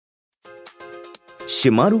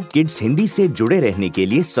Shemaroo kids Hindi से जुड़े रहने के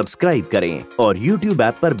लिए सब्सक्राइब करें और YouTube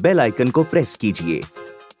ऐप पर बेल आइकन को प्रेस कीजिए।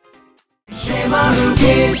 शेमारू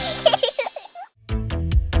किड्स।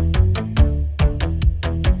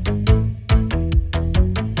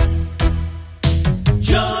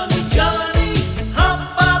 जॉनी जॉनी हाँ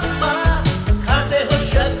पापा, खाते हो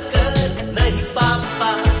शक्कर नहीं पापा,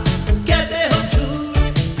 कहते हो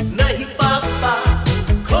झूठ नहीं पापा,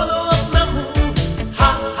 खोलो अपना मुंह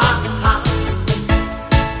हा हा हा।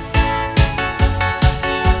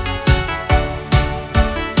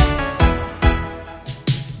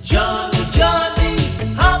 जॉनी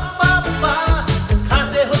जॉनी हाँ पापा,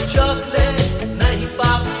 खाते हो चॉकलेट नहीं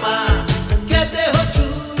पापा, कहते हो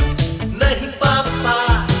झूठ नहीं पापा,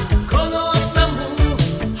 खोलो अपना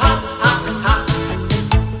मुंह हा हा हा।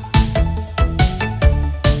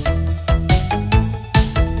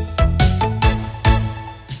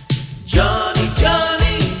 जॉनी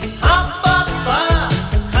जॉनी हाँ पापा,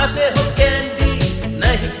 खाते हो कैंडी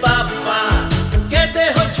नहीं पापा, कहते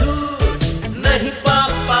हो झूठ नहीं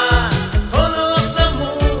पापा, खोलो अपना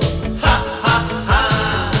मुंह हा हा हा।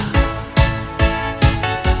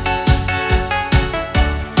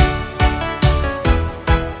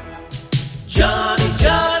 जॉनी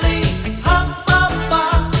जॉनी हाँ पापा,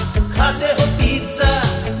 खाते हो पिज्जा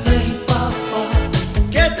नहीं पापा,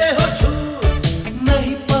 कहते हो झूठ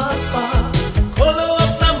नहीं पापा, खोलो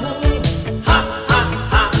अपना मुंह हा हा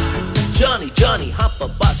हा। जॉनी जॉनी हाँ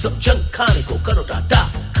पापा, सब जंक खाने को करो टाटा,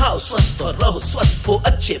 खाओ स्वस्थ और रहो स्वस्थ, हो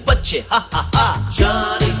अच्छे बच्चे हा हा हा।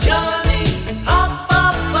 जॉनी जॉनी हाँ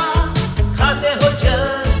पापा, खाते हो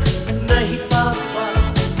जंक नहीं पापा,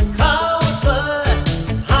 खाओ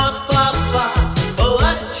स्वस्थ हाँ पापा, हो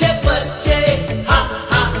अच्छे बच्चे हा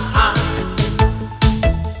हा हा।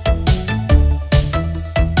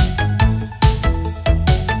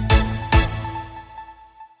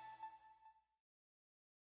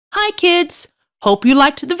 Hi kids! Hope you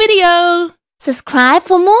liked the video! Subscribe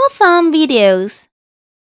for more fun videos.